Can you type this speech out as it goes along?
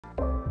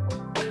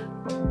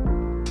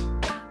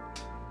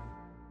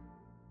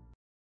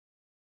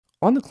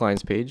On the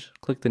Clients page,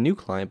 click the New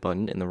Client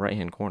button in the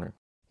right-hand corner.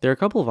 There are a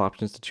couple of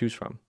options to choose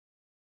from.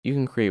 You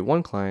can create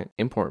one client,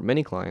 import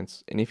many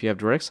clients, and if you have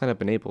direct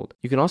signup enabled,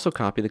 you can also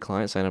copy the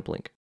client signup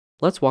link.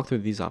 Let's walk through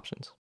these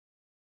options.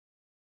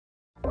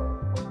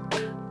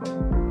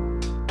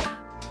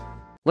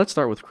 Let's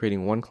start with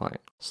creating one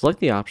client. Select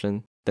the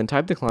option, then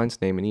type the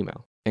client's name and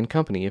email, and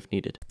company if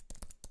needed.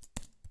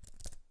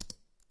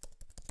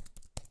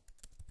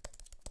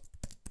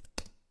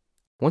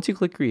 Once you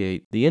click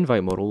Create, the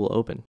invite modal will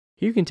open.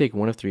 Here you can take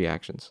one of three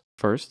actions.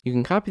 First, you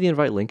can copy the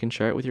invite link and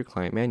share it with your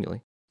client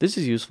manually. This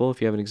is useful if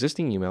you have an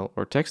existing email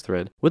or text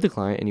thread with the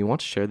client and you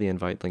want to share the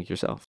invite link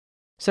yourself.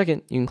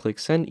 Second, you can click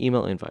Send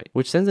Email Invite,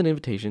 which sends an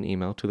invitation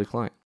email to the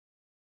client.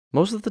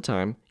 Most of the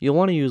time, you'll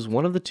want to use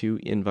one of the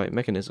two invite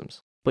mechanisms,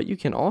 but you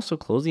can also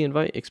close the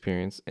invite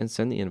experience and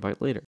send the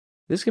invite later.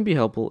 This can be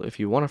helpful if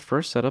you want to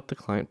first set up the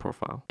client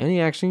profile. Any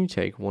action you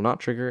take will not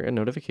trigger a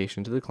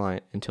notification to the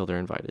client until they're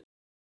invited.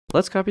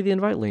 Let's copy the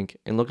invite link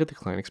and look at the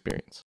client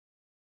experience.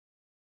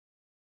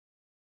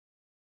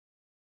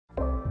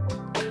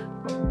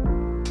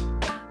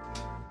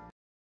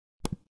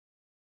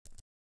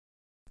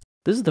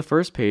 This is the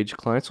first page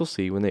clients will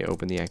see when they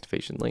open the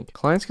activation link.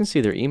 Clients can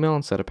see their email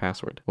and set a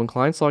password. When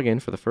clients log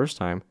in for the first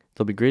time,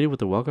 they'll be greeted with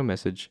the welcome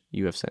message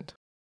you have sent.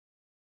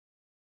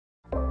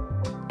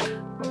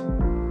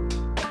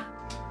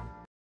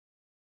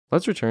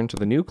 Let's return to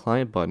the New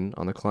Client button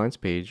on the Clients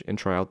page and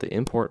try out the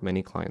Import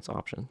Many Clients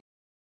option.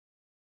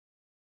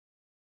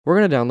 We're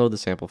going to download the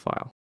sample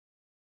file.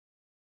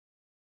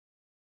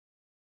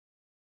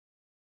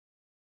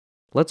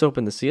 Let's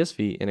open the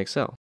CSV in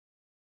Excel.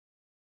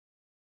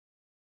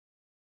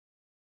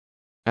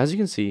 As you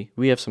can see,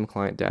 we have some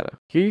client data.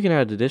 Here you can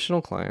add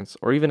additional clients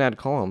or even add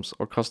columns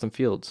or custom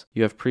fields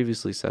you have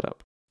previously set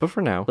up. But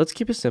for now, let's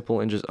keep it simple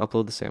and just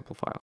upload the sample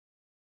file.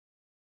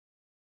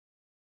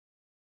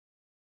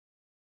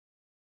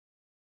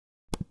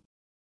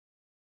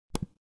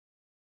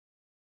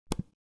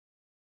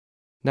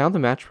 Now the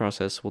match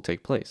process will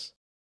take place.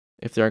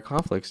 If there are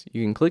conflicts,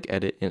 you can click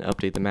Edit and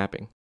update the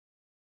mapping.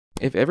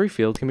 If every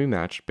field can be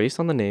matched based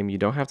on the name, you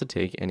don't have to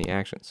take any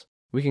actions.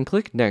 We can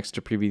click Next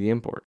to preview the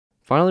import.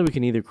 Finally, we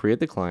can either create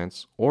the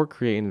clients or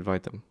create and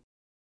invite them.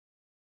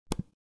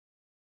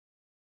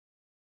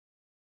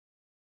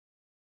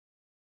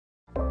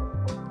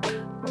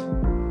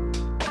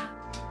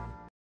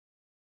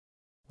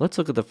 Let's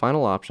look at the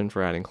final option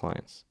for adding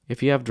clients.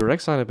 If you have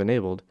direct signup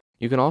enabled,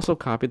 you can also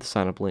copy the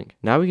signup link.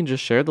 Now we can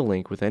just share the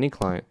link with any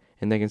client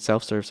and they can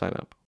self-serve sign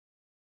up.